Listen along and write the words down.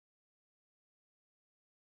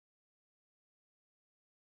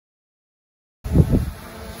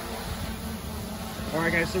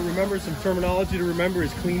Alright guys, so remember, some terminology to remember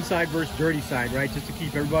is clean side versus dirty side, right? Just to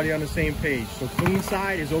keep everybody on the same page. So clean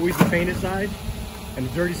side is always the painted side, and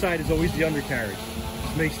the dirty side is always the undercarriage.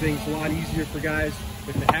 This makes things a lot easier for guys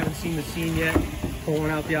if they haven't seen the scene yet, pulling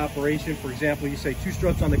out the operation. For example, you say 2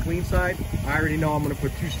 struts on the clean side. I already know I'm going to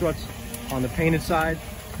put 2 struts on the painted side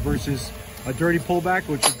versus a dirty pullback,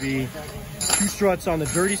 which would be 2 struts on the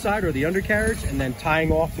dirty side or the undercarriage, and then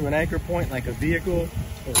tying off to an anchor point like a vehicle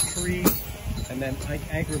or a tree, and then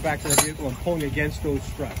anchor it back to the vehicle and pulling against those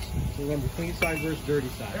struts. So remember, clean side versus dirty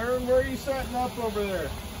side. Aaron, where are you setting up over there?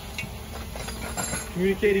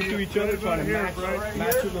 Communicating to each other, trying to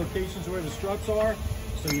match your locations where the struts are,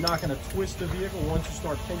 so you're not going to twist the vehicle once you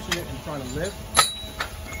start pinching it and trying to lift.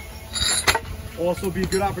 Also be a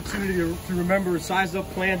good opportunity to remember size up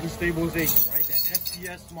plans and stabilization, right? That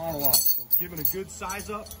SPS monologue. So giving a good size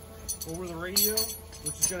up over the radio,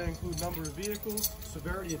 which is going to include number of vehicles,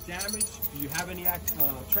 severity of damage, do you have any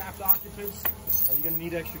trapped occupants, are you going to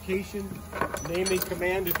need extrication, naming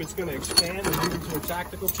command if it's going to expand and move into a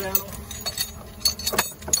tactical channel.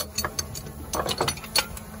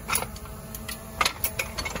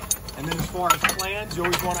 And then as far as plans, you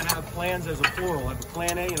always want to have plans as a plural, like a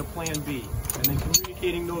plan A and a plan B. And then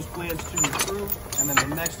communicating those plans to your crew and then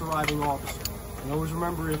the next arriving officer. And always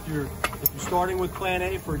remember, if you're starting with plan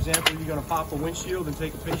A, for example, you're going to pop a windshield and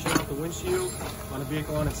take a patient out the windshield on a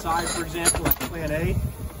vehicle on its side, for example, like plan A.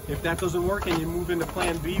 If that doesn't work and you move into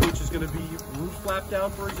plan B, which is going to be roof flap down,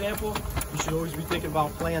 for example, you should always be thinking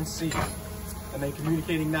about plan C. And then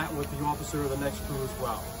communicating that with the officer or the next crew as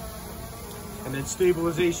well. And then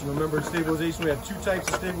stabilization. Remember, in stabilization, we have 2 types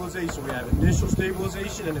of stabilization. We have initial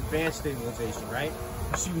stabilization and advanced stabilization, right?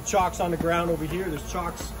 You see the chocks on the ground over here. There's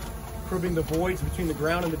chocks cribbing the voids between the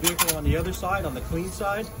ground and the vehicle on the other side, on the clean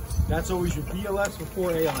side. That's always your BLS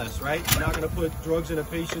before ALS, right? You're not going to put drugs in a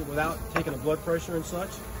patient without taking a blood pressure and such.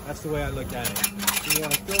 That's the way I look at it. So you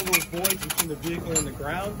want to fill those voids between the vehicle and the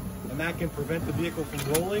ground, and that can prevent the vehicle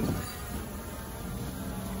from rolling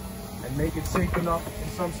and make it safe enough in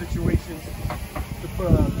some situations to put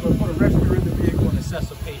a respirator in the vehicle and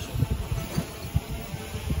assess a patient.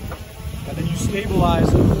 And then you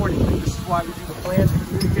stabilize accordingly. This is why we do the plans and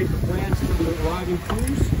communicate the plans to the arriving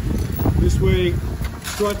crews. This way,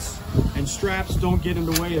 struts and straps don't get in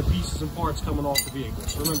the way of pieces and parts coming off the vehicle.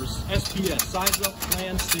 So remember, SPS, size up,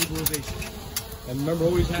 plan, stabilization. And remember,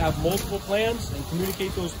 always have multiple plans and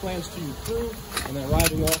communicate those plans to your crew and the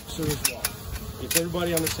arriving officer as well. Get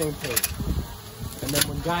everybody on the same page. And then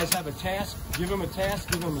when guys have a task, give them a task,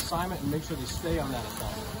 give them an assignment, and make sure they stay on that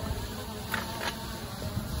assignment.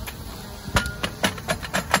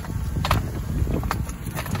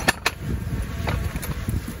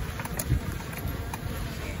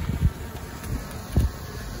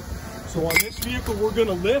 So on this vehicle we're going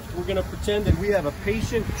to lift, we're going to pretend that we have a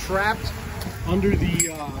patient trapped under the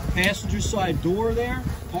passenger side door there,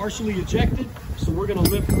 partially ejected. So we're going to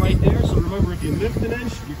lift right there. So remember, if you lift an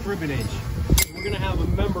inch, you crib an inch. So we're going to have a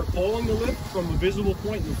member calling the lift from a visible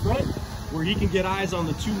point in the front where he can get eyes on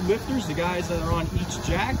the 2 lifters, the guys that are on each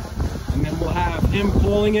jack. And then we'll have him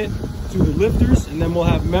calling it to the lifters, and then we'll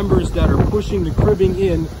have members that are pushing the cribbing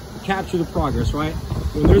in to capture the progress, right?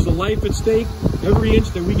 When there's a life at stake, every inch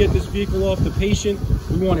that we get this vehicle off the patient,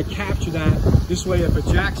 we want to capture that. This way, if a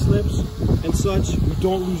jack slips and such, we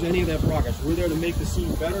don't lose any of that progress. We're there to make the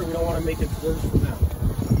scene better. We don't want to make it worse for them.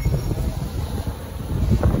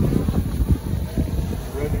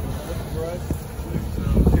 Ready?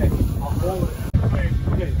 Okay, I'll hold it.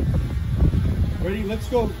 Okay. Ready? Let's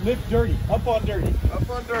go lift dirty. Up on dirty. Up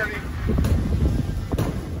on dirty.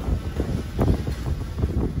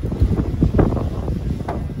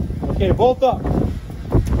 Okay, both up.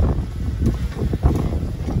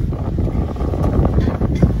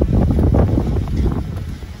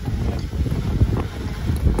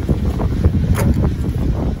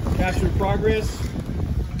 Capture progress.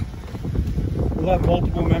 We'll have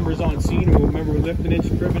multiple members on scene, and we'll remember we lift an inch,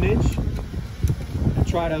 crib an inch, and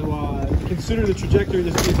try to consider the trajectory of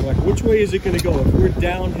this vehicle. Like, which way is it going to go? If we're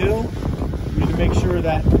downhill, we need to make sure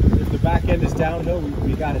that if the back end is downhill,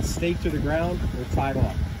 we got it staked to the ground or tied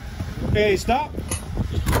off. Okay, stop.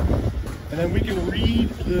 And then we can read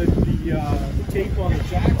the tape on the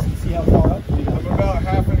jacks and see how far up we go. I'm about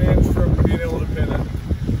half an inch from being able to pin it.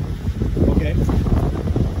 Okay.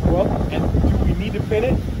 Well, and do we need to pin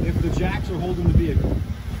it if the jacks are holding the vehicle?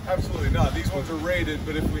 Absolutely not. These ones are rated,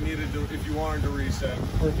 but if we needed to, if you wanted to reset.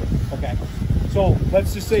 Perfect. Okay. So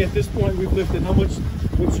let's just say at this point we've lifted how much?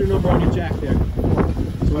 What's your number on your jack there?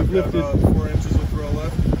 So we've lifted 4 inches of throw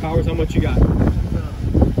left. Powers, how much you got?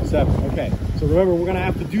 7. Okay. So remember, we're going to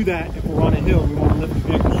have to do that if we're on a hill. We want to lift the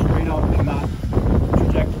vehicle straight up and not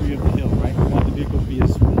trajectory of the hill, right? We want the vehicle to be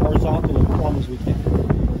as horizontal and plumb as we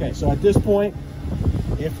can. Okay, so at this point,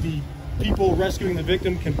 if the people rescuing the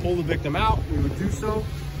victim can pull the victim out, we would do so.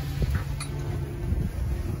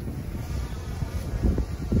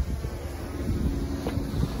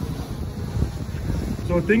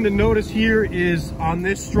 So a thing to notice here is on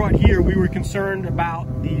this strut here, we were concerned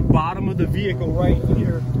about the bottom of the vehicle right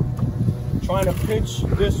here, trying to pitch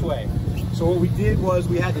this way. So what we did was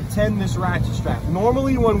we had to tend this ratchet strap.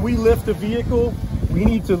 Normally when we lift a vehicle, we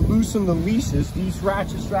need to loosen the leashes, these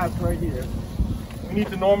ratchet straps right here. We need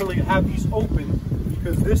to normally have these open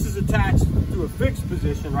because this is attached to a fixed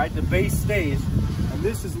position, right? The base stays, and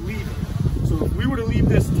this is leaving. So if we were to leave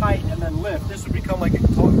this tight and then lift, this would become like a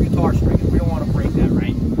guitar string, and we don't want to break that,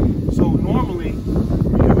 right? So normally,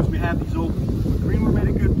 what we do is we have these open. But Greenwood made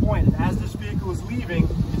a good point, and as this vehicle is leaving,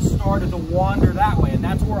 it started to wander that way, and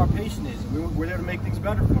that's where our patient is. We're there to make things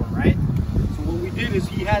better for him, right? So what we did is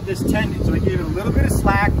he had this tendon, so he gave it a little bit of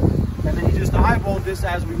slack, and then he just eyeballed this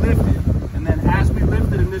as we lifted. And then as we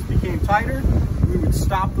lifted and this became tighter, we would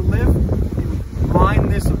stop the lift, he would line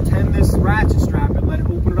this or tend this ratchet strap and let it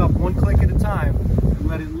open it up one click at a time and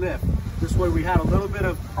let it lift. This way we had a little bit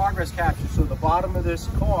of progress capture so the bottom of this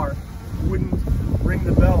car wouldn't ring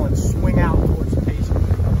the bell and swing out towards the patient.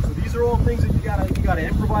 So these are all things that you gotta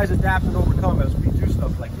improvise, adapt, and overcome as we do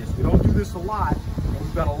stuff like this. We don't do this a lot, and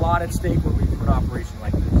we've got a lot at stake when we do an operation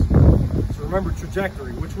like this. So remember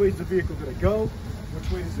trajectory. Which way is the vehicle gonna go?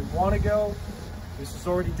 Which way does it want to go? This is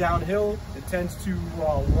already downhill. It tends to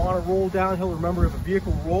want to roll downhill. Remember, if a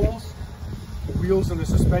vehicle rolls, the wheels and the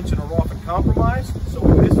suspension are often compromised. So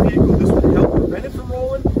in this vehicle, this would help prevent it from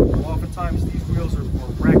rolling. But oftentimes, these wheels are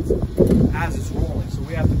wrecked as it's rolling. So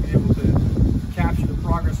we have to be able to capture the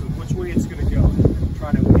progress of which way it's going to